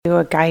do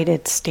a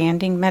guided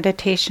standing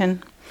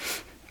meditation,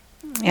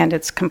 and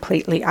it's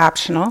completely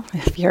optional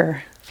if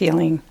you're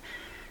feeling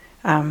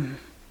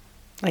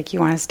like you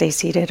want to stay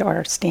seated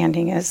or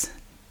standing is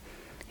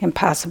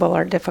impossible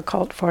or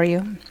difficult for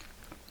you.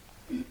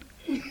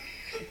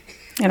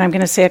 And I'm going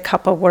to say a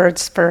couple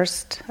words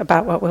first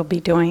about what we'll be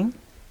doing.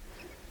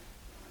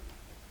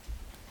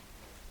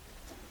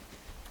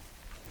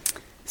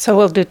 So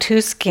we'll do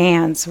 2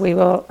 scans. We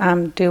will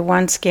do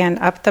one scan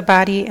up the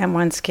body and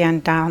one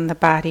scan down the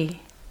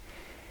body.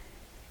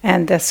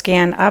 And the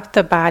scan up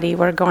the body,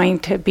 we're going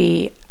to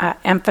be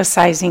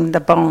emphasizing the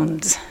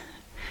bones.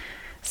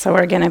 So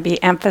we're going to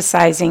be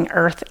emphasizing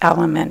earth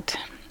element.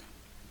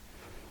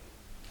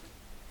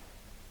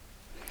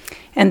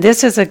 And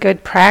this is a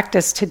good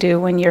practice to do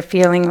when you're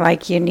feeling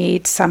like you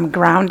need some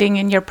grounding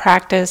in your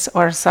practice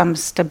or some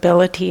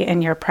stability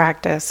in your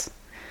practice.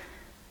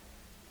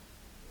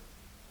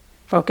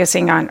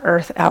 Focusing on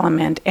earth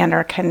element and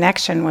our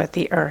connection with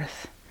the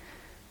earth.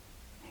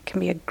 It can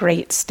be a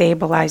great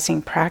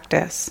stabilizing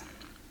practice.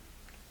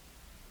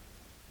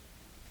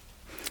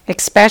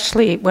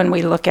 Especially when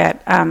we look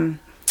at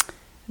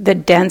the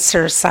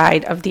denser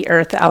side of the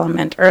earth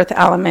element. Earth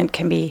element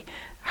can be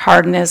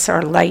hardness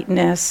or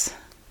lightness.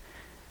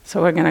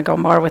 So we're going to go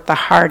more with the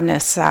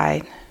hardness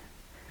side.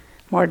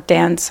 More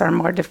dense or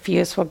more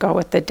diffuse, we'll go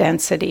with the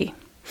density.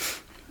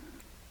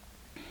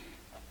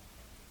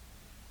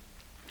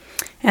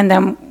 And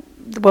then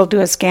we'll do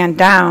a scan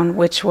down,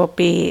 which will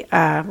be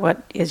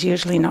what is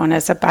usually known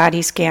as a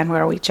body scan,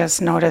 where we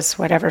just notice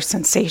whatever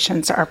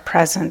sensations are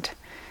present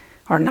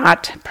or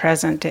not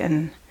present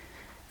in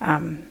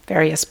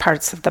various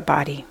parts of the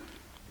body.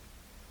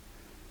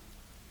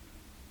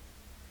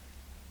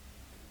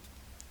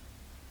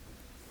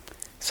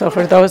 So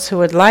for those who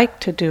would like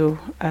to do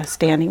a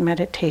standing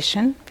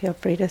meditation, feel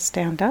free to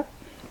stand up.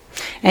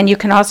 And you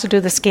can also do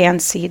the scan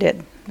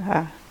seated,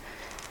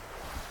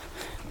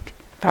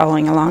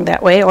 following along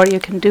that way, or you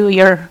can do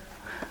your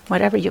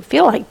whatever you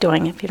feel like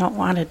doing if you don't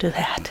want to do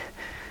that.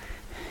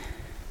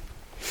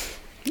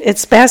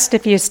 It's best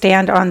if you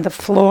stand on the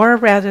floor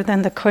rather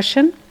than the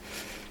cushion.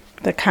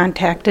 The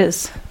contact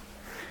is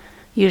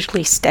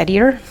usually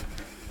steadier.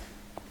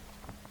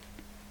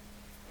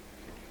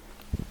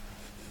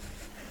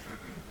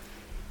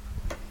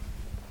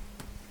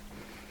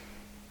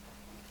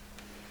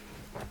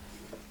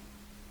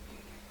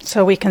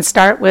 So we can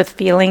start with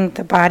feeling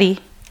the body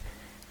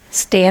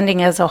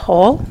standing as a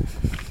whole,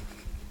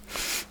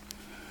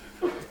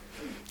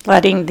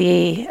 letting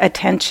the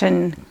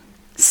attention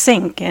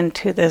sink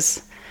into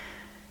this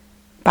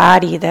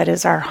body that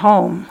is our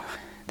home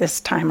this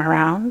time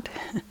around.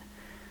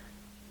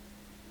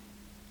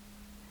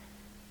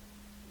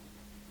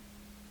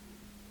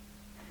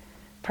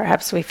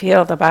 Perhaps we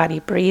feel the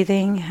body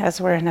breathing as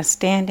we're in a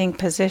standing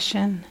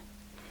position.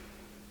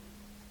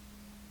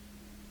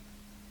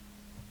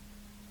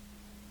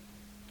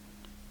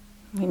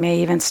 We may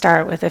even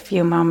start with a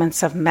few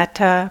moments of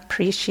metta,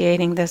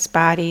 appreciating this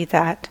body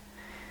that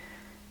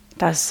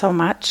does so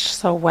much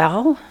so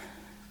well.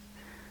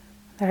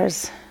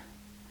 There's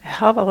a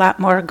hell of a lot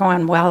more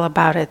going well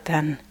about it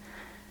than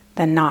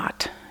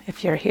not,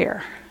 if you're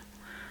here.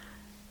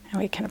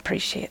 And we can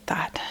appreciate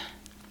that.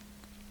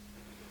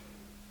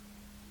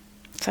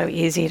 So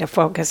easy to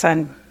focus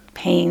on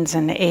pains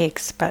and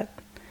aches, but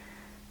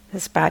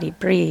this body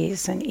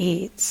breathes and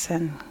eats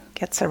and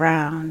gets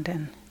around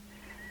and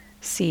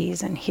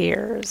sees and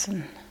hears.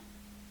 And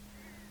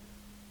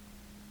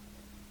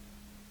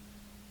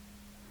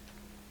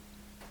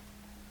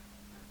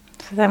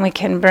so then we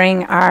can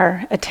bring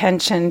our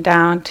attention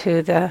down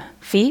to the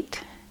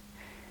feet,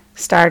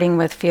 starting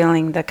with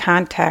feeling the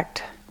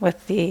contact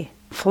with the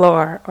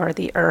floor or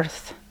the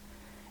earth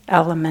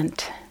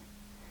element.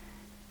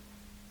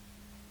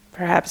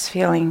 Perhaps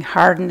feeling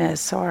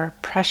hardness or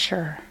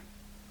pressure.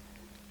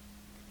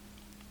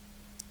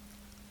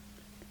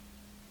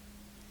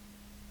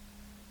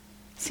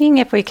 Seeing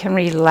if we can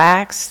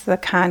relax the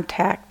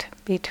contact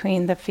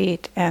between the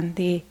feet and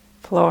the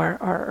floor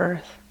or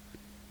earth.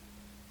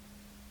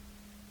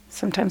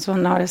 Sometimes we'll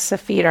notice the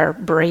feet are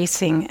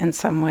bracing in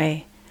some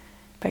way,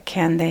 but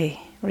can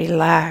they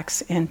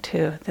relax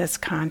into this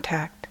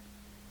contact?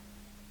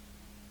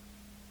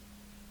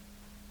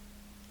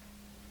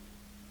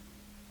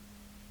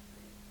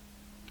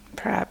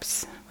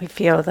 Perhaps we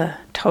feel the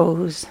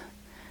toes,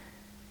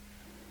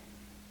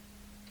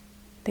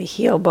 the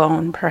heel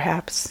bone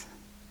perhaps.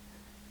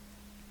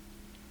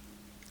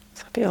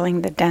 So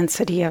feeling the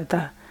density of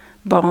the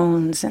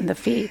bones in the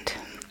feet.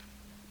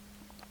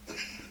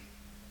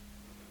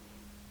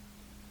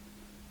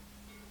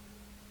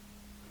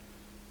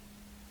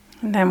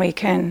 And then we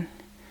can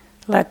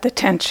let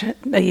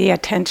the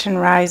attention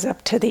rise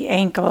up to the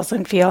ankles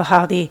and feel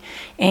how the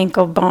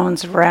ankle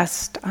bones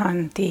rest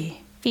on the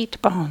feet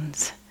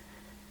bones.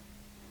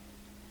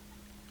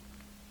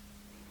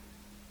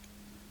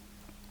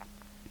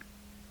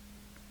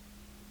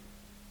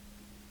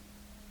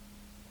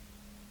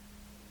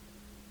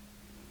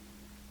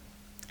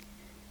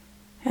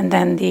 And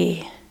then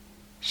the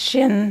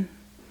shin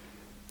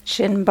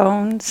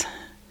bones,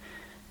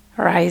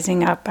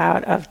 rising up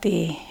out of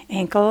the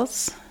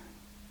ankles.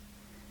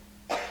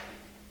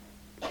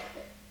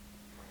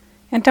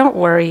 And don't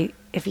worry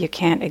if you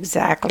can't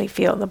exactly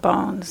feel the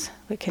bones.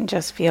 We can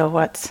just feel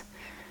what's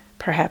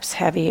perhaps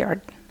heavy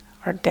or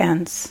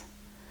dense.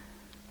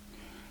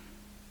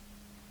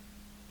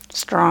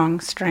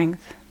 Strong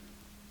strength.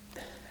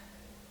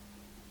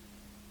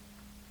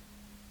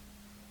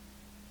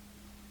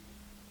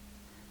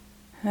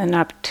 And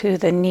up to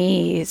the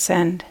knees,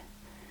 and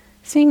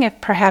seeing if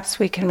perhaps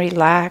we can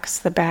relax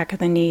the back of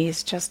the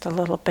knees just a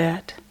little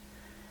bit.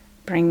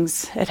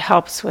 It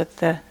helps with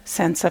the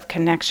sense of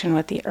connection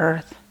with the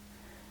earth.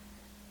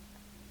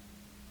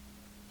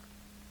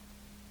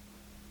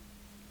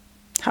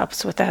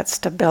 Helps with that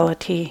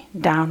stability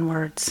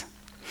downwards.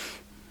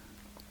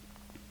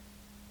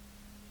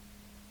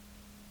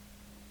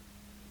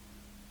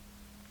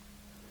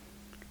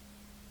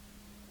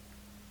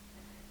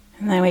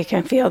 And then we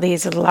can feel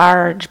these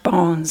large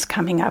bones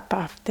coming up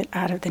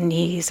out of the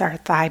knees, our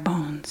thigh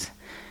bones.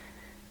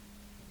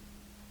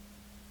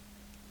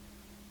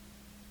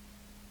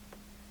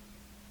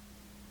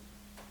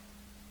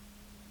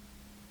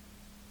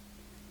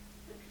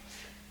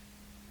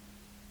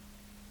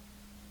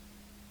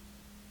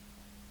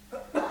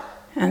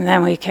 And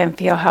then we can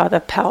feel how the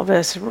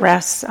pelvis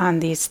rests on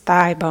these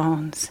thigh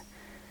bones,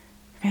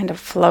 kind of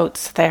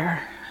floats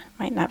there.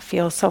 Might not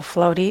feel so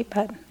floaty,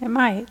 but it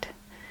might.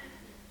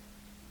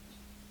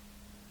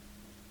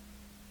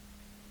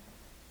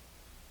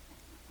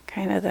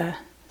 Kind of the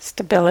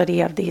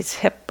stability of these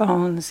hip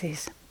bones,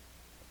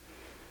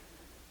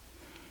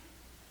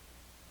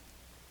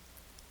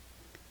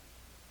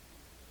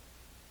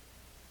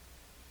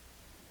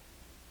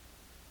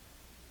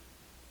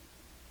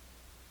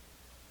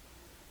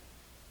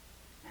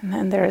 And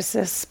then there's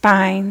this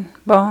spine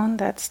bone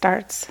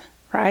that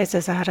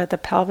rises out of the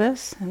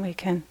pelvis, and we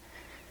can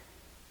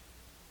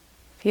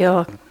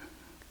feel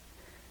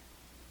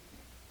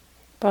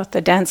both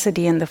the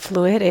density and the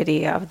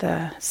fluidity of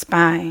the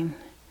spine.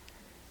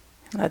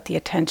 Let the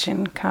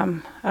attention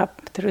come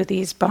up through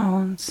these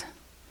bones,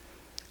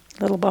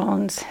 little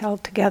bones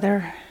held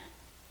together,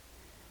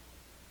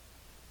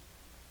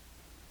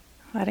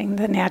 letting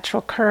the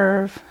natural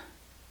curve.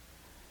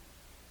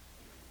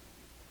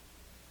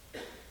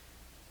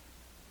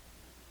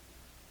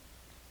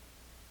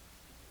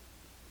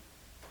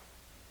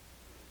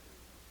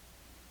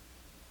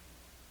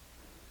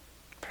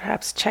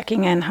 Perhaps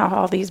checking in how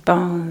all these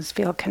bones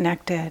feel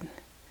connected.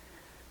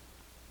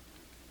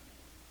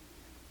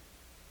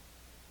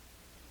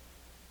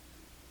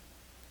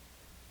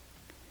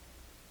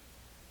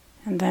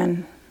 And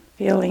then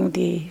feeling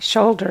the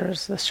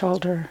shoulders, the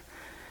shoulder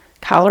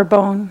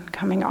collarbone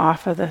coming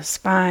off of the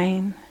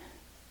spine.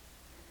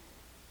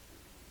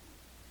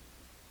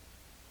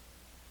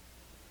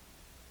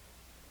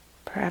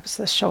 Perhaps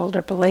the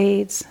shoulder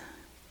blades.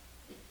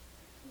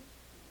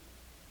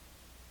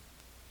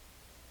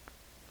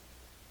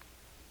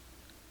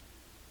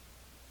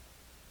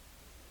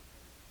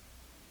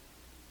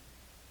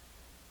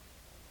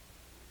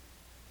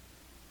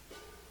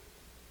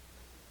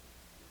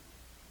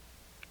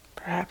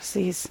 Perhaps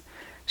these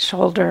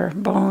shoulder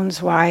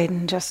bones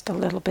widen just a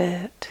little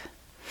bit.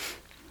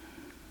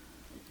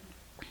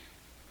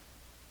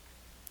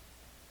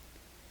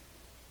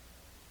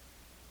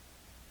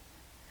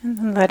 And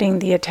then letting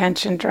the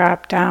attention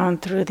drop down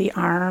through the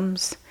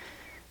arms,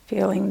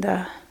 feeling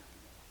the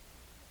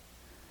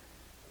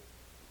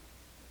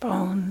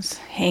bones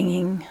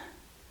hanging,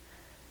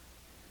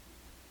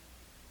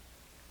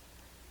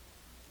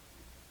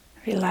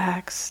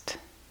 relaxed,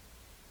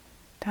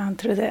 down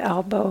through the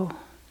elbow.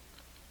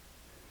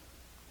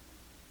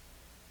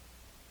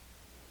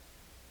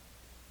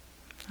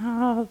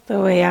 All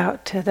the way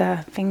out to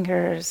the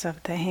fingers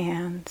of the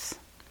hands.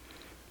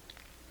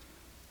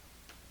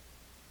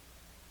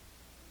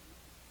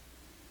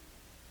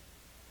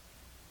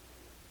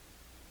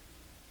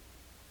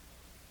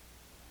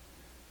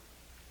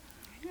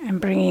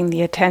 And bringing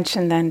the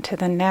attention then to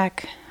the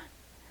neck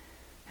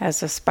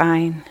as the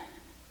spine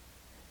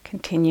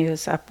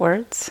continues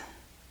upwards.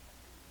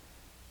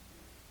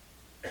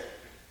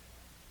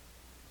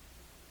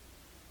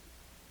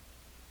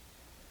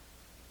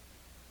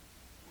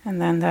 And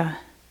then the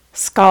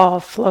skull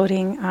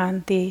floating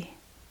on the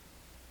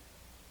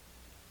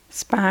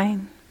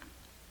spine.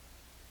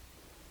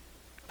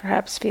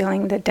 Perhaps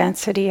feeling the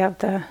density of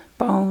the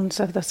bones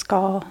of the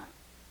skull.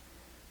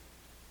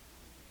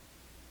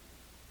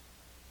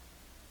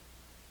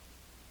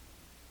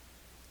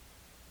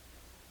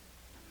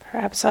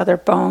 Perhaps other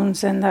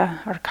bones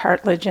or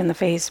cartilage in the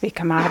face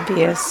become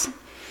obvious.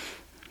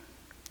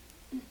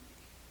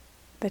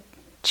 The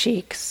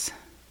cheeks,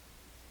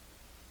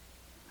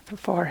 the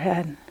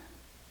forehead.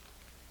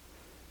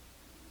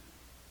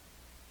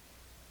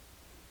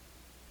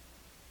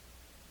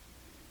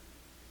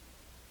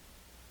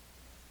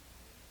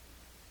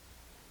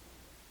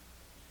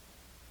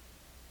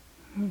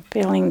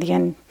 Feeling the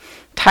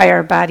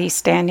entire body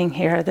standing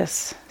here,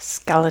 this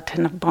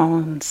skeleton of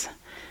bones.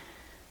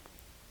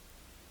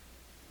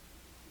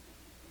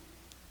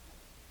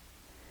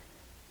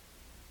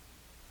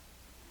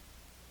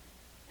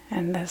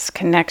 And this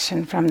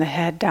connection from the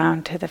head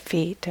down to the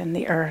feet and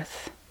the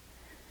earth.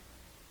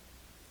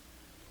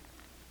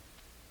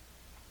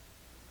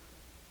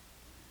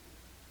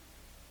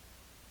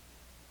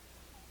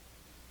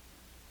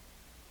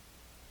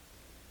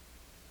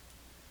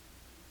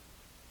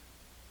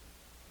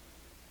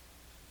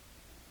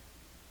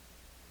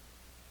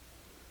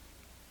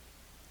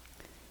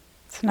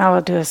 So now we'll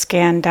do a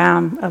scan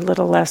down, a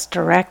little less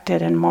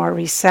directed and more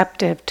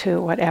receptive to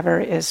whatever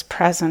is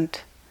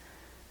present.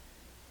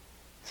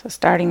 So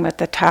starting with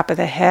the top of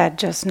the head,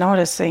 just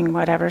noticing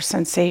whatever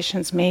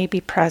sensations may be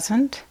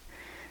present.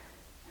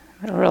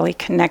 Really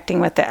connecting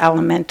with the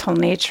elemental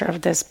nature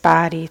of this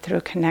body through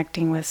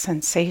connecting with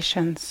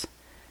sensations.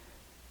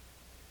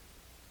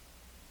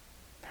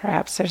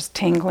 Perhaps there's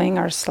tingling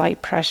or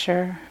slight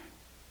pressure.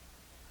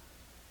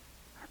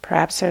 Or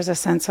perhaps there's a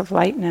sense of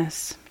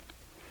lightness.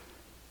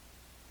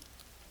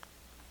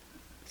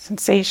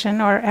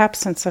 Sensation or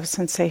absence of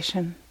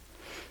sensation.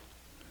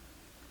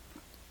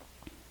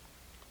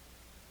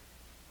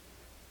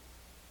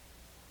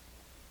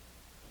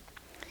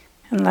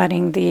 And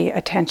letting the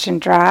attention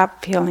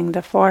drop, feeling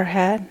the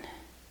forehead.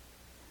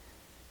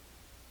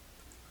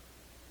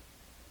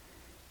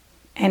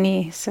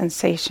 Any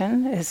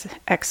sensation is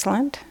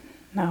excellent.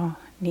 No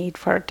need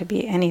for it to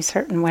be any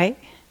certain way.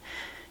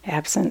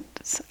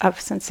 Absence of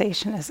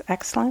sensation is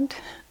excellent.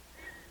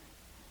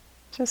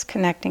 Just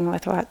connecting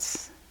with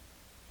what's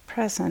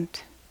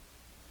present.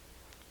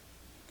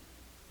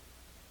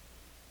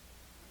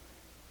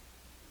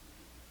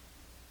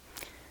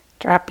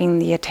 Dropping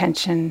the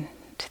attention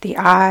to the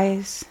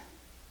eyes.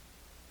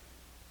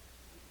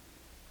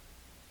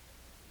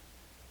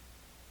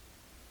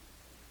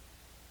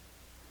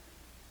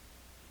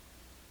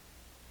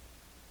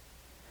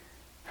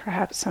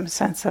 Perhaps some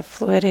sense of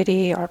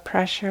fluidity or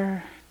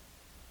pressure.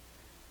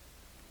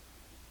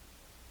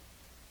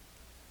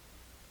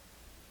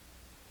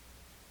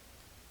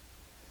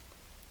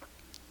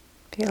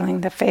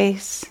 Feeling the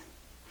face.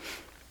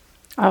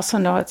 Also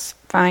know it's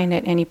fine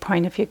at any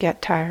point if you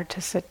get tired to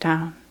sit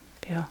down.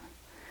 Feel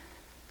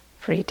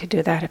free to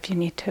do that if you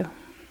need to.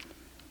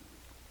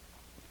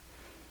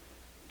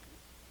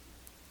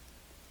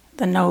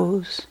 The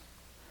nose.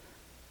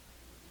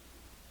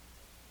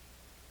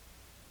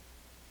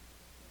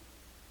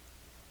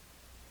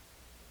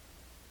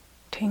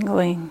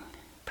 Tingling,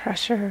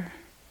 pressure,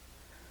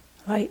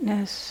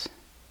 lightness.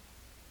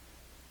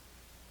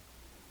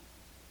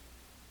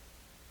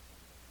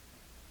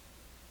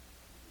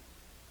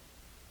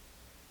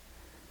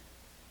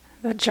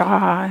 The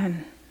jaw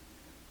and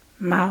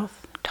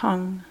mouth,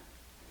 tongue.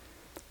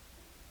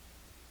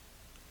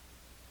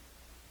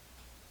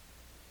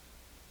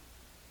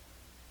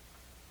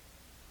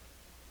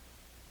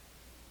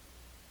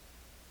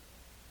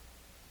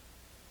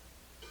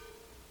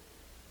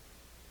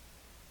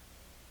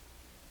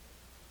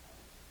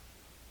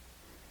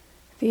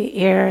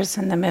 The ears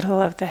in the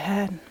middle of the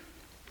head.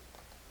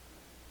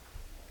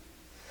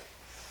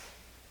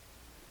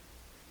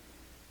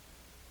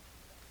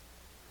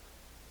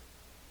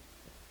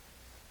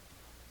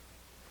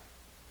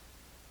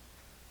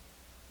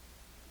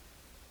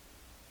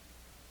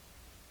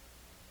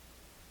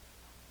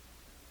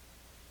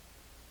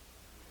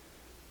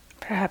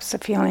 Perhaps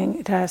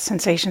the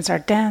sensations are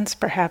dense,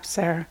 perhaps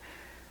they're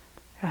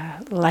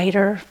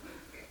lighter,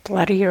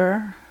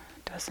 bloodier,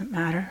 doesn't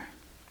matter.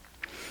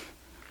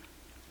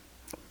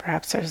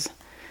 Perhaps there's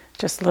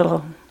just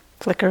little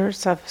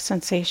flickers of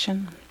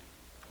sensation.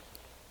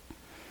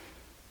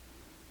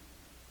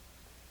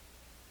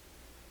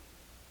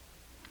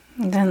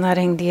 And then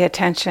letting the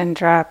attention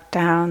drop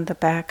down the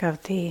back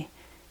of the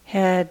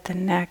head, the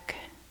neck,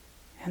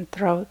 and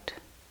throat.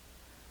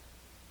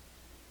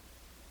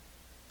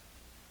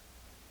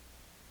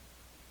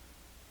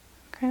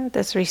 Kind of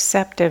this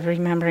receptive,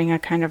 remembering a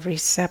kind of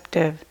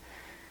receptive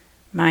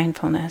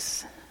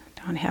mindfulness.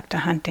 Don't have to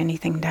hunt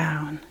anything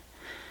down.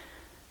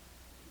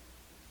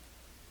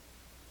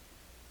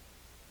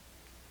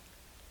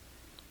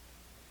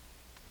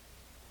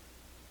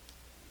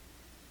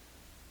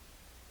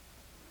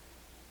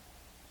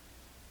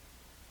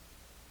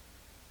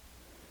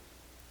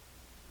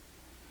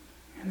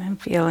 And then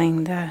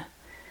feeling the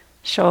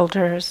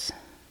shoulders,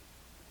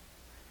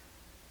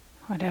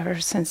 whatever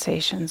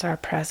sensations are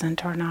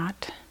present or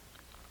not.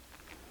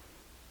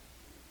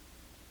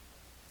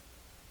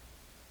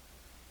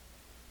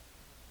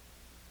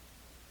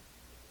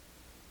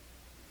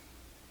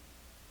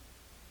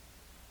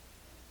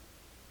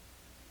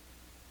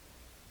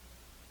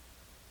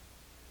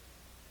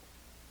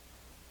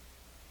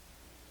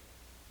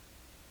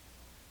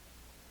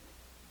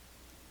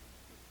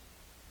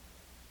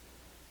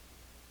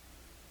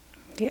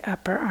 The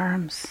upper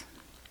arms.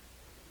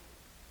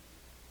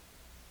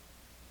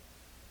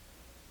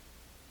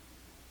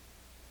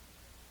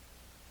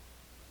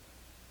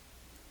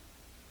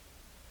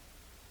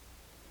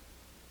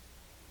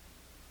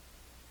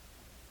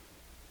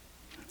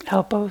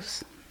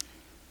 Elbows.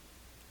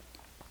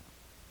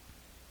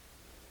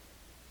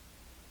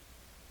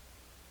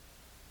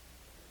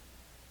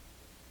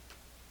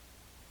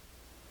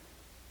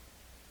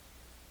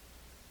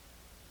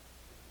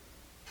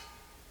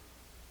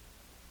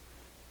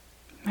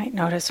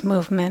 might notice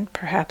movement.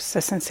 Perhaps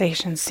the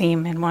sensations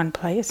seem in one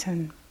place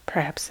and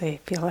perhaps they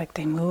feel like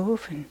they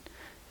move and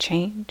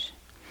change.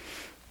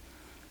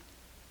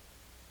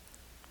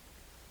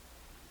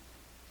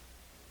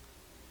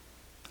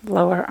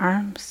 Lower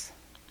arms.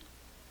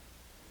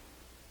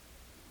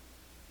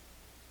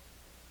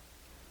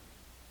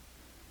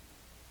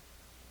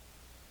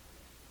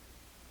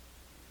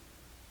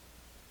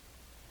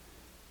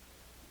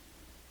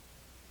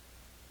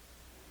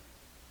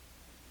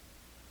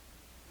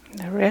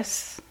 The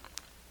wrists.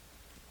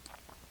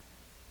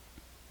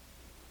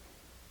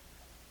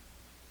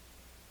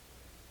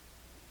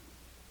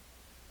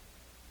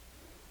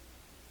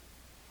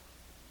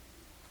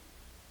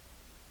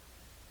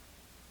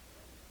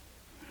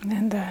 And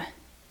then the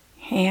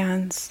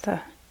hands,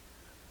 the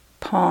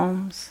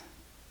palms.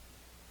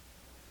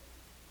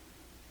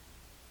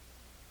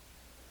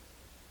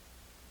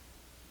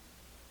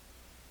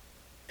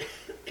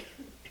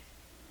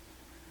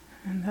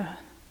 And the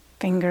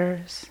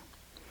fingers.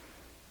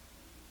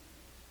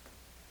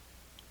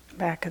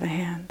 Back of the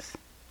hands.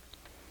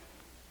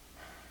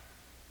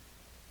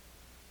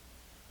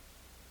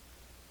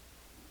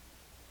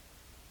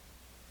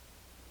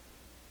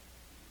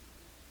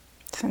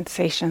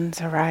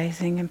 Sensations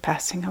arising and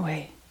passing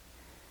away.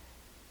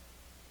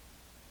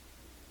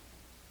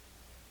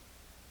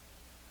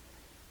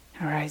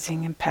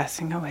 Arising and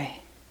passing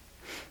away.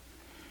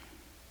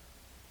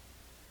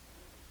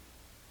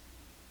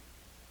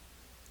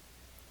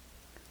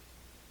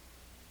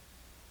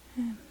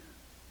 And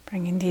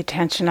bringing the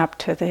attention up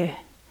to the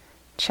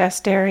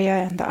chest area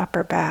and the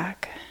upper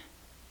back.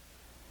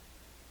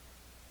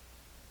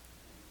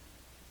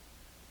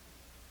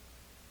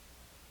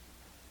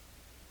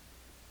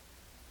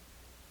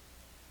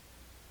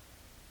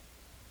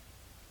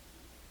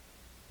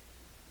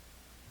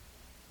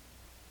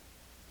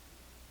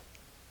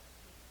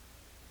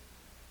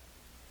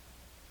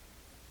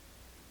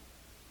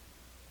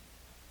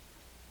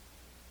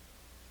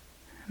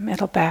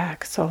 Middle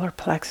back, solar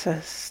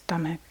plexus,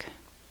 stomach.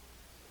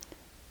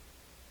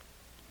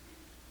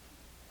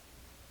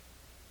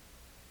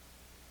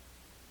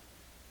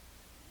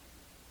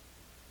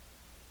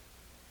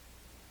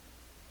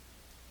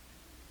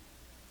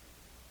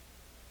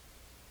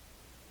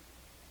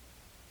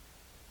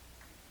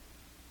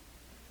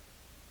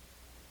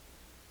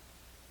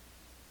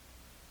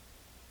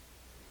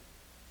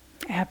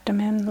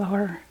 Abdomen,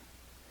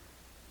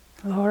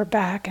 lower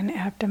back and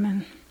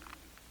abdomen.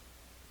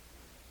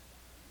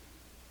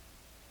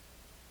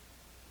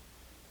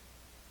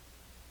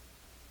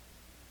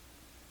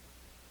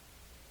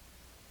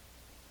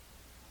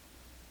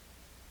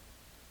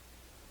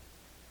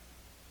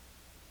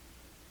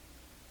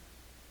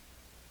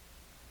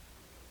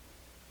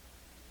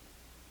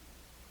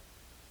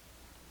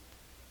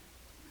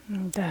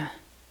 And the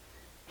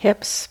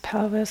hips,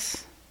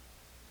 pelvis,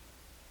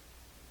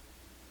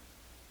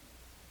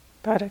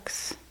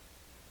 buttocks.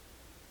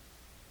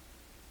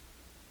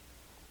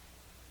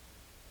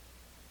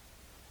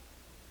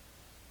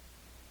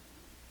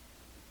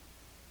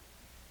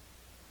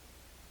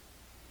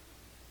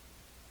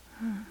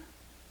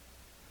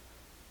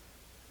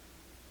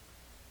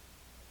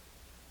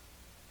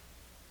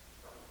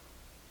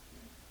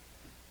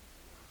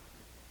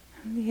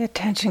 And the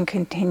attention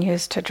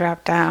continues to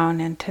drop down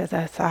into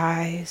the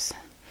thighs.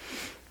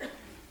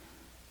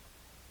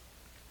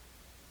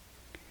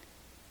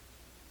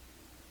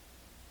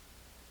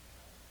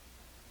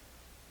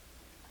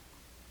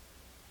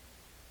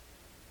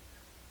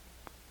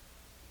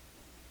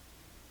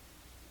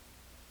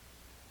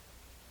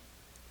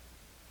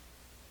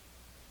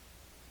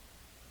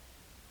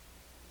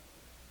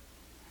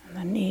 And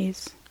the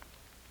knees.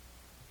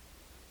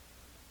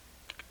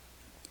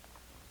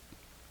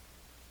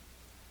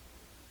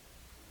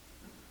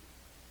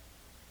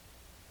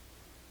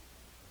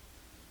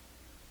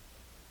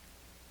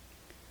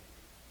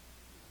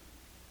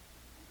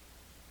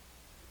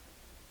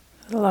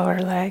 The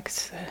lower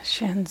legs, the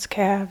shins,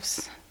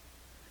 calves.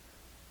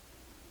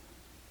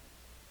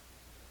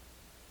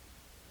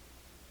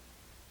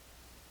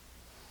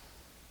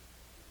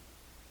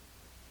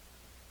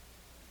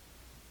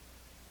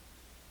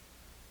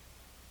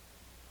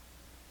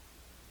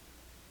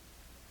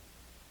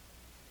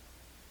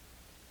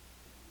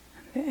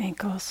 The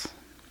ankles.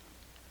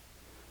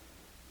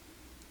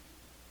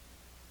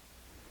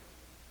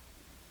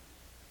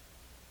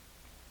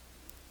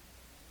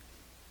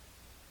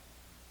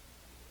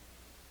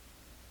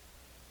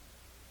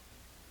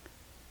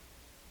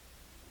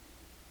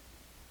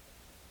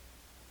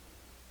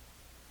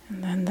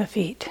 And then the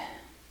feet.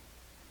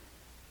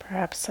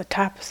 Perhaps the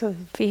tops of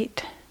the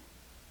feet.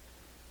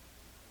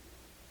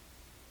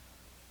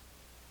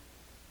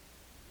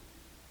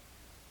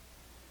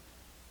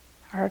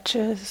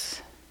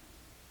 Arches.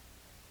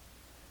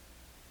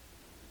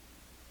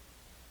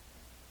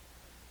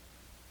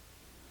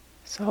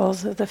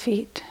 Soles of the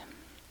feet.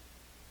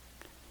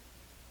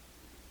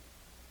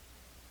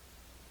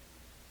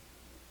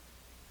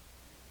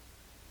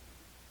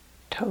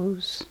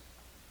 Toes.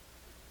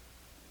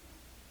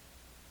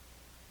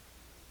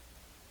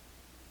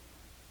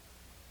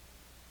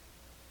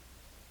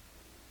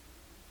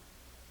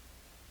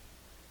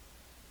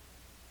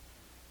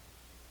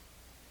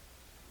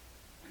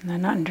 and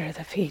then under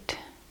the feet.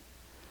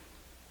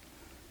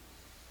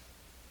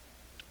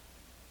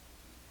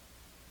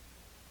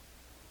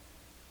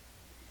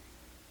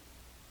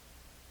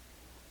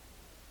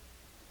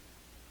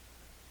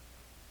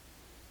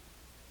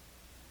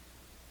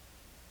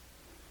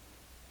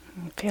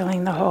 And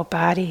feeling the whole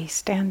body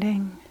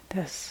standing,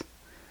 this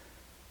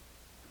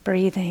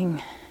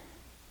breathing,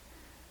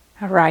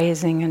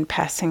 arising and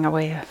passing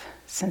away of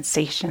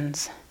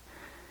sensations.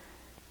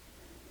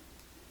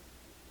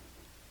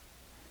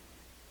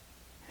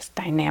 This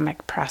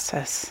dynamic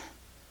process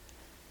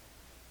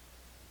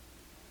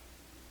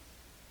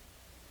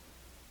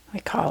we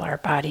call our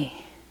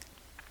body.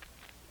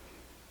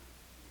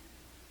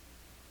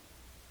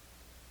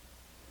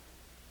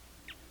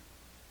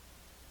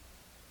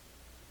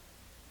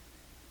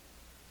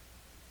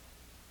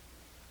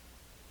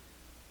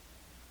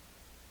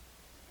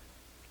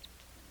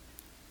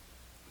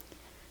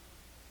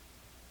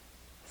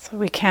 So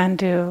we can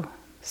do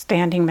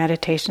standing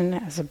meditation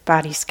as a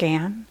body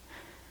scan.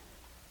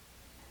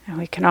 And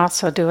we can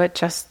also do it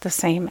just the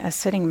same as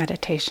sitting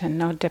meditation,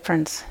 no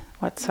difference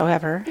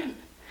whatsoever.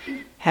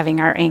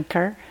 Having our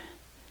anchor,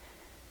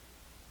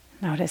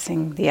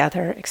 noticing the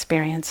other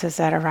experiences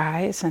that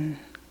arise and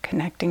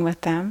connecting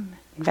with them,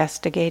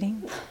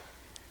 investigating.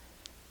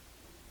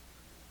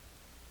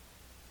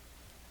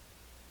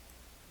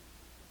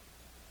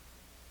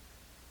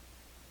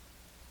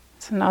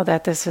 So know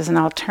that this is an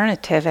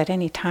alternative at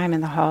any time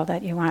in the hall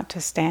that you want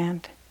to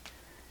stand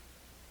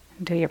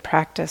and do your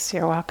practice.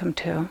 You're welcome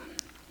to.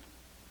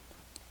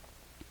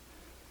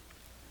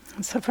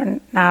 So for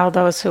now,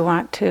 those who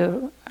want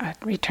to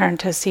return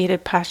to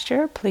seated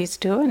posture, please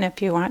do. And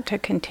if you want to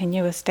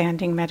continue a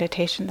standing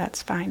meditation,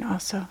 that's fine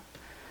also.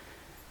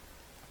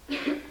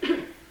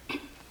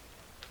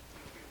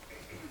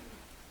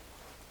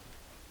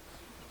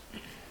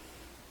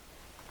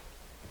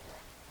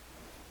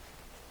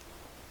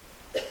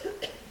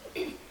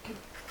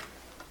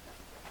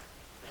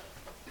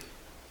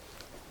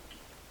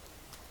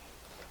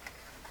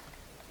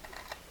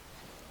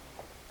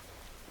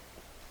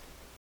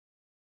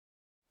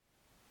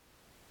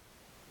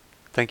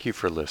 Thank you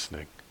for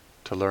listening.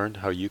 To learn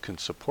how you can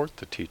support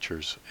the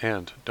teachers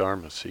and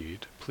Dharma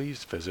Seed,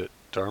 please visit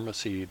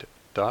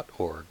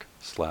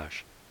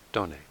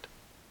dharmaseed.org/donate.